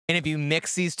And if you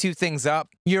mix these two things up,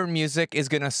 your music is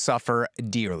going to suffer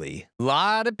dearly. A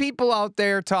lot of people out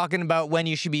there talking about when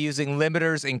you should be using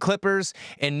limiters and clippers,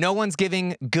 and no one's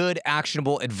giving good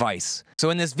actionable advice. So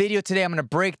in this video today, I'm going to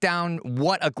break down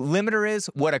what a limiter is,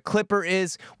 what a clipper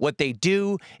is, what they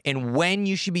do, and when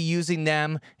you should be using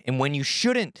them and when you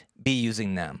shouldn't be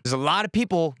using them. There's a lot of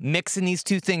people mixing these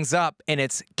two things up and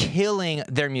it's killing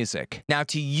their music. Now,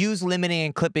 to use limiting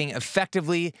and clipping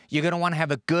effectively, you're going to want to have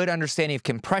a good understanding of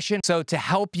compression. So to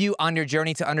help you on your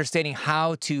journey to understanding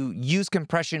how to use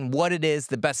compression, what it is,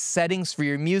 the best settings for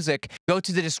your music, go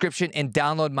to the description and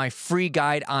download my free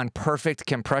guide on perfect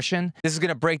compression. This is going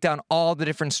to break down all the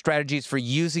different strategies for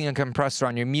using a compressor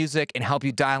on your music and help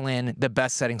you dial in the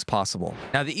best settings possible.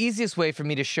 Now, the easiest way for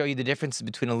me to show you the difference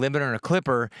between a limiter and a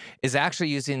clipper is actually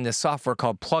using the software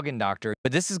called Plugin Doctor.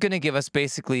 But this is going to give us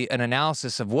basically an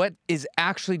analysis of what is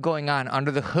actually going on under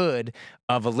the hood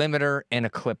of a limiter and a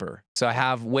clipper. So I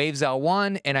have Waves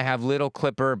L1 and I have Little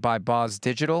Clipper by Boz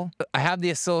Digital. I have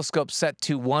the oscilloscope set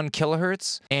to 1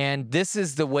 kilohertz, and this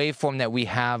is the waveform that we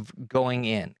have going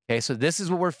in. Okay, so this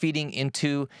is what we're feeding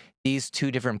into these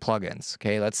two different plugins.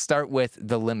 Okay, let's start with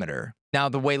the limiter. Now,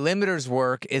 the way limiters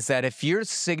work is that if your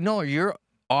signal or your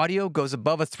audio goes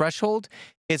above a threshold,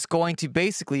 it's going to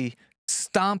basically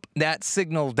stomp that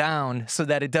signal down so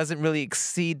that it doesn't really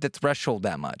exceed the threshold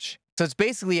that much. So it's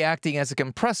basically acting as a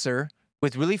compressor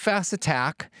with really fast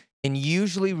attack and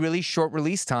usually really short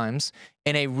release times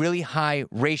and a really high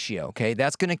ratio, okay?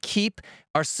 That's going to keep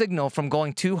our signal from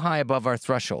going too high above our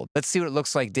threshold. Let's see what it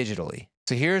looks like digitally.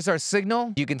 So here's our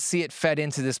signal. You can see it fed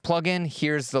into this plugin.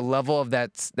 Here's the level of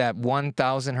that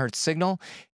 1000 hertz signal.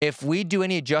 If we do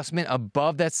any adjustment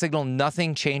above that signal,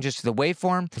 nothing changes to the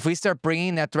waveform. If we start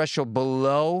bringing that threshold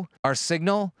below our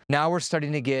signal, now we're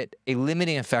starting to get a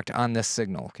limiting effect on this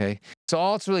signal, okay? So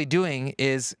all it's really doing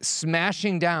is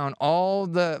smashing down all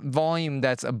the volume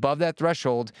that's above that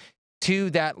threshold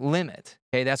to that limit,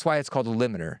 okay? That's why it's called a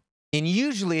limiter. And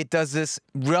usually it does this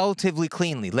relatively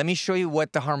cleanly. Let me show you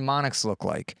what the harmonics look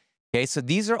like. Okay, so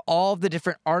these are all the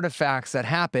different artifacts that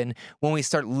happen when we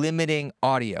start limiting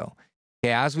audio.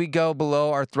 Okay, as we go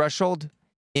below our threshold,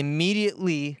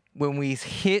 immediately when we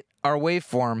hit our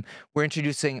waveform, we're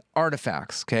introducing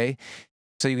artifacts, okay?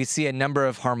 So you can see a number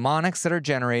of harmonics that are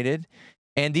generated,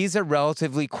 and these are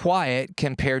relatively quiet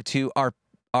compared to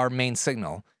our main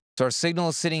signal. So our signal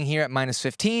is sitting here at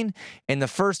 -15, and the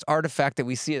first artifact that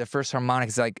we see, the first harmonic,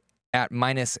 is like at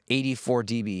 -84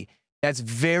 dB. That's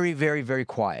very, very, very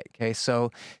quiet, okay?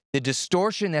 So the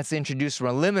distortion that's introduced from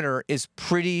a limiter is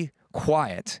pretty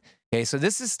quiet, okay? So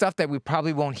this is stuff that we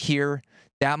probably won't hear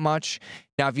that much.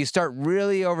 Now, if you start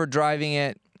really overdriving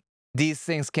it, these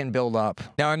things can build up.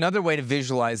 Now, another way to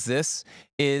visualize this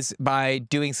is by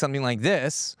doing something like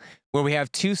this, where we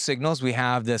have two signals. We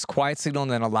have this quiet signal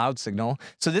and then a loud signal.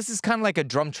 So this is kind of like a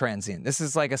drum transient. This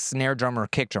is like a snare drum or a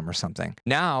kick drum or something.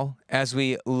 Now, as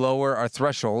we lower our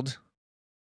threshold,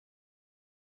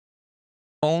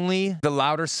 only the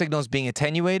louder signal is being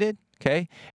attenuated, okay?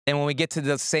 And when we get to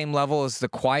the same level as the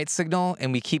quiet signal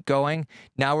and we keep going,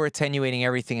 now we're attenuating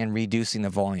everything and reducing the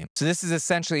volume. So this is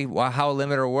essentially how a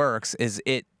limiter works, is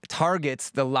it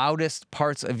targets the loudest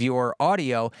parts of your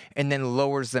audio and then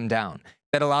lowers them down.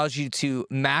 That allows you to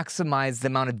maximize the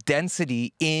amount of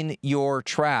density in your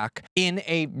track in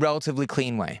a relatively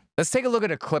clean way. Let's take a look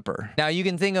at a clipper. Now, you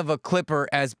can think of a clipper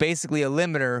as basically a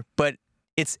limiter, but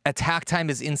its attack time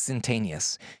is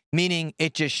instantaneous, meaning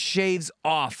it just shaves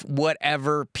off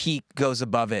whatever peak goes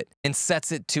above it and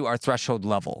sets it to our threshold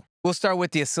level. We'll start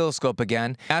with the oscilloscope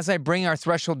again. As I bring our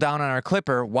threshold down on our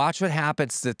clipper, watch what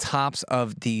happens to the tops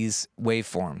of these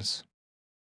waveforms.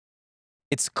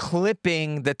 It's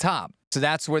clipping the top. So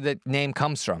that's where the name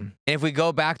comes from. And if we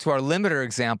go back to our limiter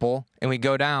example and we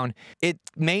go down, it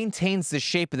maintains the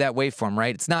shape of that waveform,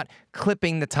 right? It's not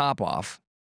clipping the top off.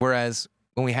 Whereas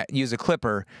when we use a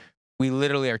clipper, we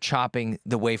literally are chopping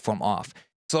the waveform off.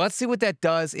 So let's see what that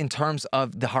does in terms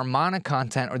of the harmonic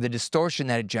content or the distortion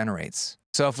that it generates.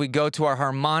 So if we go to our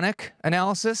harmonic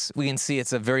analysis, we can see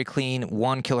it's a very clean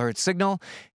 1 kilohertz signal.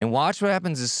 And watch what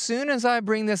happens as soon as I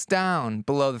bring this down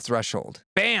below the threshold.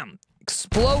 Bam!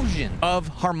 Explosion of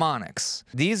harmonics.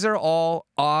 These are all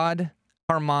odd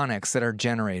harmonics that are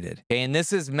generated. Okay, and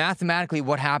this is mathematically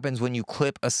what happens when you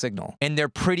clip a signal. And they're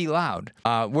pretty loud.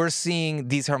 We're seeing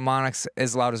these harmonics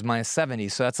as loud as -70.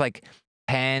 So that's like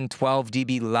 10, 12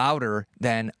 dB louder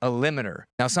than a limiter.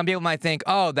 Now, some people might think,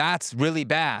 oh, that's really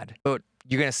bad. But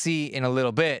you're going to see in a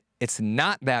little bit, it's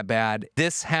not that bad.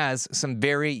 This has some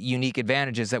very unique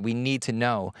advantages that we need to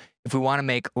know if we want to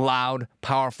make loud,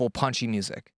 powerful, punchy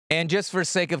music. And just for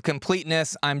sake of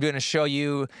completeness, I'm going to show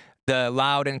you the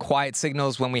loud and quiet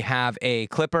signals when we have a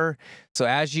clipper. So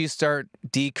as you start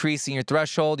decreasing your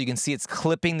threshold, you can see it's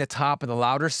clipping the top of the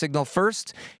louder signal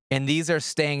first, and these are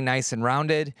staying nice and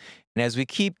rounded. And as we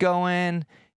keep going,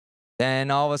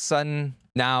 then all of a sudden,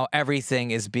 now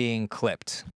everything is being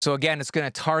clipped. So again, it's going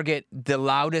to target the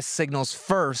loudest signals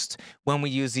first when we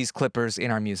use these clippers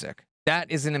in our music.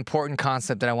 That is an important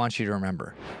concept that I want you to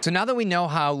remember. So now that we know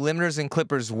how limiters and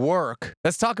clippers work,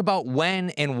 let's talk about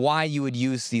when and why you would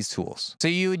use these tools. So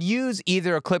you would use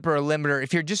either a clipper or a limiter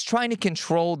if you're just trying to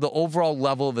control the overall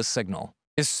level of a signal,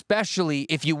 especially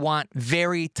if you want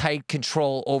very tight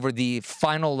control over the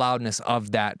final loudness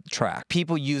of that track.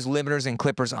 People use limiters and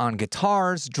clippers on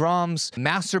guitars, drums,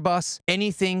 master bus,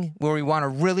 anything where we want to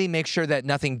really make sure that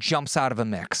nothing jumps out of a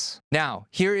mix. Now,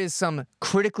 here is some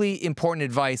critically important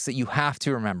advice that you have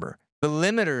to remember. The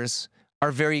limiters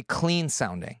are very clean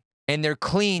sounding. And they're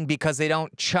clean because they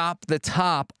don't chop the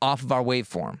top off of our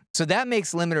waveform. So that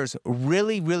makes limiters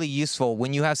really, really useful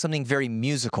when you have something very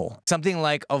musical, something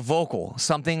like a vocal,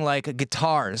 something like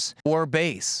guitars or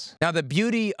bass. Now, the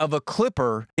beauty of a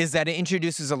clipper is that it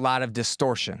introduces a lot of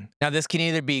distortion. Now, this can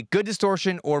either be good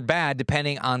distortion or bad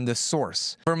depending on the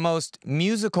source. For most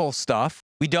musical stuff,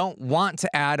 we don't want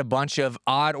to add a bunch of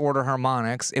odd order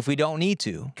harmonics if we don't need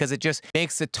to, because it just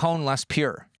makes the tone less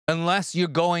pure. Unless you're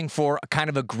going for a kind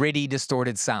of a gritty,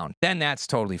 distorted sound, then that's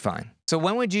totally fine. So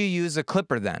when would you use a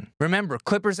clipper then? Remember,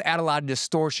 clippers add a lot of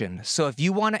distortion. So if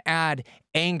you want to add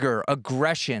anger,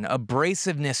 aggression,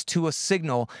 abrasiveness to a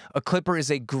signal, a clipper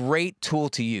is a great tool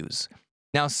to use.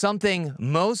 Now, something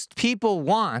most people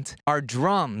want are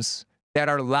drums that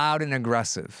are loud and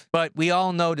aggressive. But we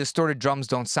all know distorted drums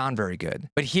don't sound very good.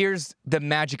 But here's the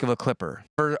magic of a clipper.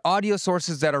 For audio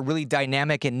sources that are really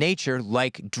dynamic in nature,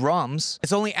 like drums,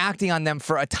 it's only acting on them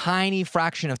for a tiny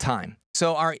fraction of time.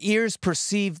 So our ears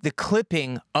perceive the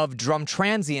clipping of drum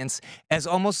transients as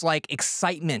almost like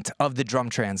excitement of the drum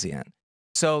transient.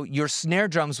 So your snare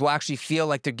drums will actually feel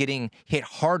like they're getting hit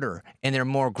harder and they're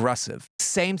more aggressive.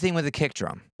 Same thing with a kick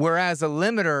drum. Whereas a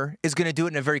limiter is going to do it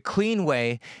in a very clean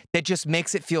way that just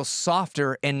makes it feel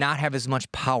softer and not have as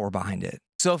much power behind it.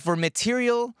 So for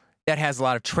material that has a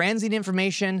lot of transient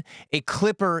information, a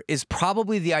clipper is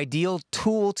probably the ideal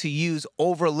tool to use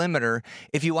over a limiter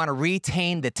if you want to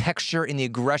retain the texture and the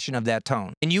aggression of that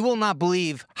tone. And you will not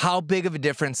believe how big of a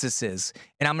difference this is.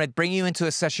 And I'm going to bring you into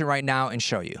a session right now and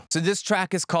show you. So this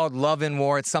track is called Love and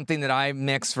War. It's something that I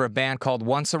mix for a band called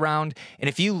Once Around. And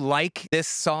if you like this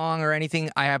song or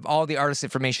anything, I have all the artist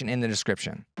information in the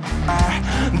description.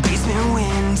 Basement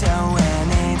window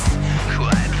and it's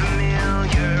quite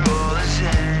familiar all the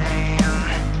same.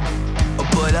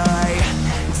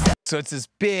 So it's this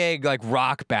big like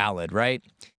rock ballad, right?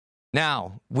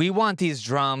 Now, we want these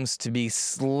drums to be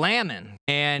slamming.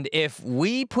 And if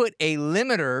we put a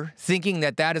limiter thinking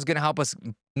that that is going to help us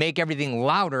make everything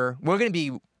louder, we're going to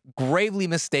be gravely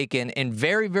mistaken and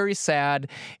very, very sad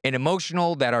and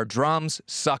emotional that our drums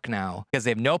suck now because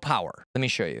they have no power. Let me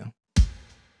show you.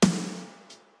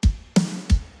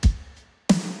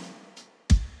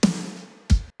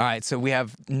 All right, so we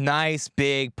have nice,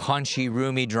 big, punchy,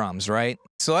 roomy drums, right?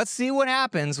 So let's see what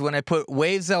happens when I put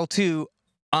Waves L2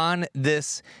 on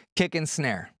this kick and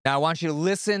snare. Now I want you to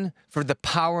listen for the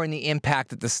power and the impact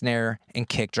that the snare and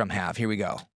kick drum have. Here we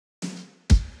go.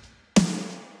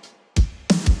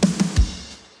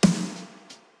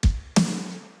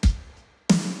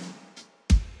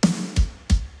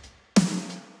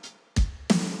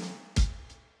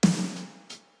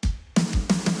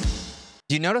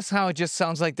 Do you notice how it just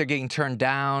sounds like they're getting turned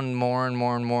down more and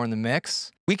more and more in the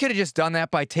mix? We could have just done that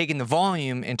by taking the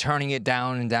volume and turning it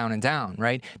down and down and down,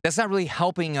 right? That's not really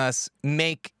helping us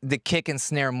make the kick and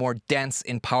snare more dense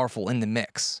and powerful in the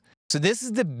mix. So this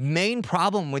is the main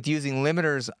problem with using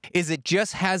limiters, is it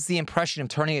just has the impression of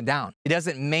turning it down. It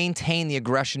doesn't maintain the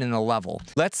aggression in the level.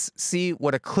 Let's see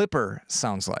what a clipper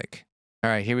sounds like. All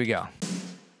right, here we go.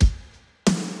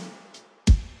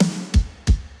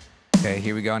 Okay,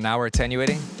 here we go. Now we're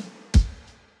attenuating.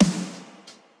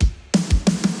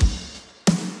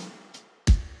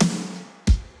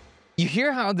 You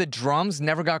hear how the drums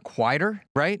never got quieter,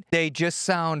 right? They just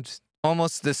sound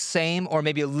almost the same or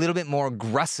maybe a little bit more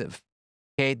aggressive.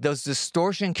 Okay, those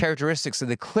distortion characteristics of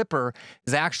the clipper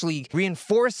is actually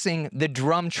reinforcing the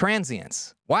drum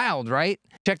transients. Wild, right?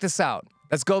 Check this out.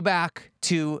 Let's go back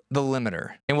to the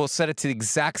limiter and we'll set it to the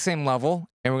exact same level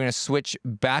and we're going to switch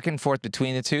back and forth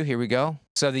between the two. Here we go.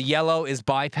 So the yellow is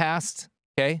bypassed.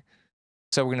 Okay.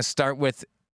 So we're going to start with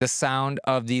the sound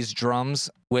of these drums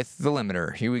with the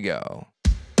limiter. Here we go.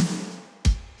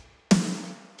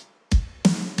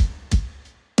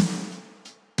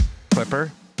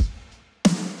 Clipper.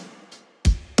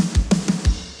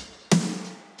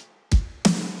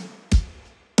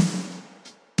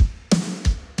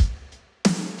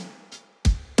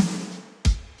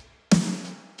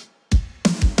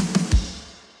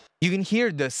 You can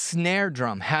hear the snare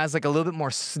drum has like a little bit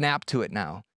more snap to it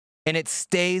now. And it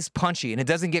stays punchy and it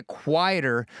doesn't get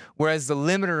quieter, whereas the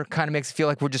limiter kind of makes it feel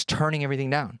like we're just turning everything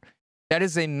down. That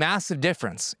is a massive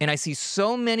difference. And I see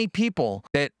so many people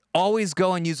that always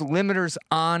go and use limiters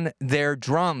on their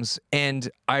drums, and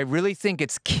I really think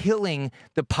it's killing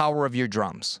the power of your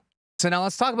drums. So now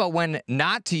let's talk about when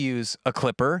not to use a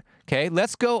clipper. Okay,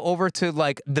 let's go over to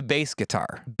like the bass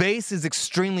guitar. Bass is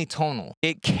extremely tonal.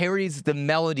 It carries the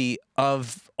melody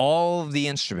of all of the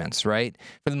instruments, right?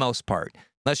 For the most part.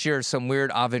 Unless you're some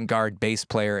weird avant-garde bass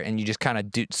player and you just kind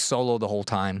of do solo the whole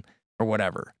time or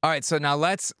whatever. All right, so now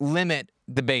let's limit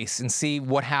the bass and see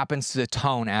what happens to the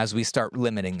tone as we start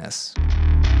limiting this.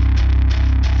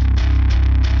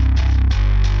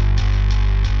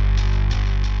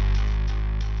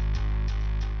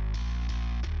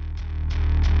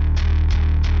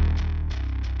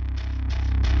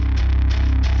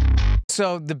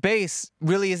 So the bass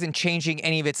really isn't changing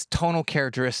any of its tonal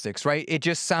characteristics, right? It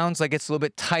just sounds like it's a little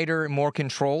bit tighter and more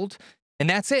controlled, and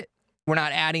that's it. We're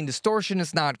not adding distortion.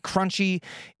 It's not crunchy.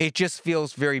 It just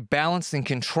feels very balanced and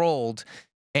controlled.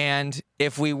 And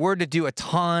if we were to do a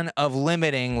ton of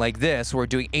limiting like this, we're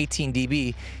doing 18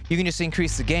 dB, you can just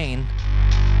increase the gain.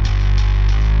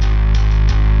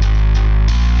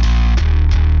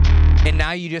 And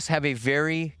now you just have a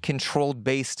very controlled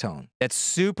bass tone that's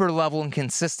super level and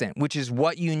consistent, which is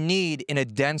what you need in a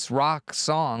dense rock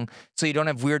song so you don't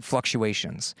have weird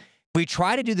fluctuations. If we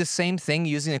try to do the same thing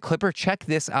using a clipper, check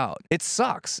this out. It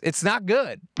sucks. It's not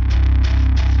good.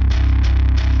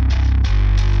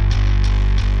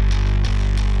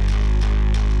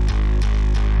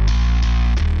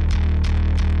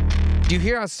 Do you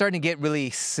hear how it's starting to get really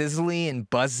sizzly and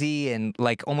buzzy and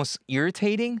like almost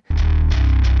irritating?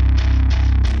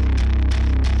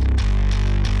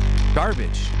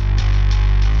 Garbage.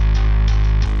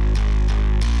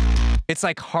 It's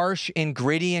like harsh and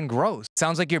gritty and gross.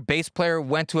 Sounds like your bass player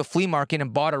went to a flea market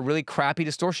and bought a really crappy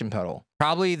distortion pedal.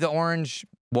 Probably the orange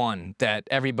one that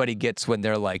everybody gets when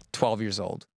they're like 12 years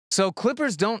old. So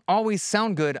clippers don't always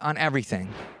sound good on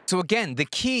everything. So again, the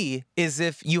key is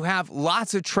if you have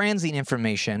lots of transient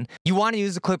information, you want to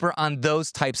use a clipper on those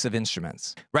types of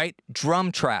instruments, right?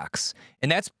 Drum tracks.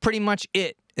 And that's pretty much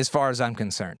it as far as I'm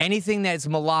concerned. Anything that is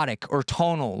melodic or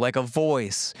tonal, like a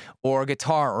voice or a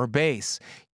guitar or bass,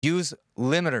 use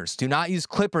limiters. Do not use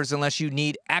clippers unless you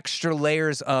need extra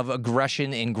layers of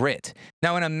aggression and grit.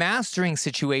 Now, in a mastering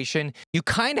situation, you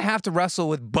kind of have to wrestle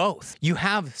with both. You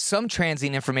have some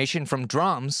transient information from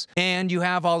drums, and you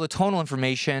have all the tonal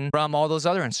information from all those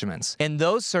other instruments. In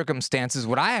those circumstances,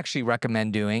 what I actually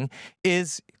recommend doing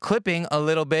is clipping a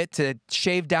little bit to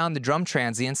shave down the drum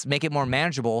transients, make it more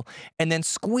manageable, and then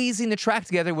squeezing the track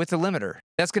together with the limiter.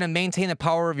 That's going to maintain the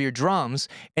power of your drums,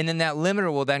 and then that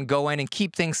limiter will then go in and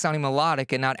keep things sounding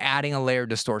melodic and not adding a layer of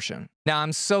distortion. Now,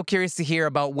 I'm so curious to hear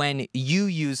about when you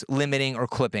use limiting or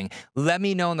clipping. Let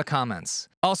me know in the comments.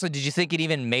 Also, did you think it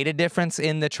even made a difference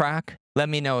in the track? Let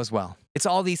me know as well. It's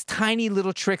all these tiny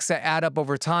little tricks that add up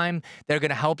over time that are going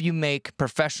to help you make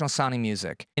professional sounding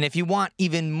music. And if you want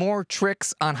even more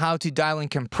tricks on how to dial in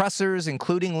compressors,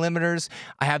 including limiters,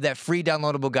 I have that free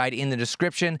downloadable guide in the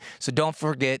description, so don't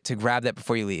forget to grab that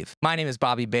before you leave. My name is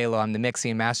Bobby Balo. I'm the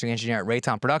mixing and mastering engineer at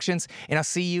Raytown Productions, and I'll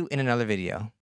see you in another video.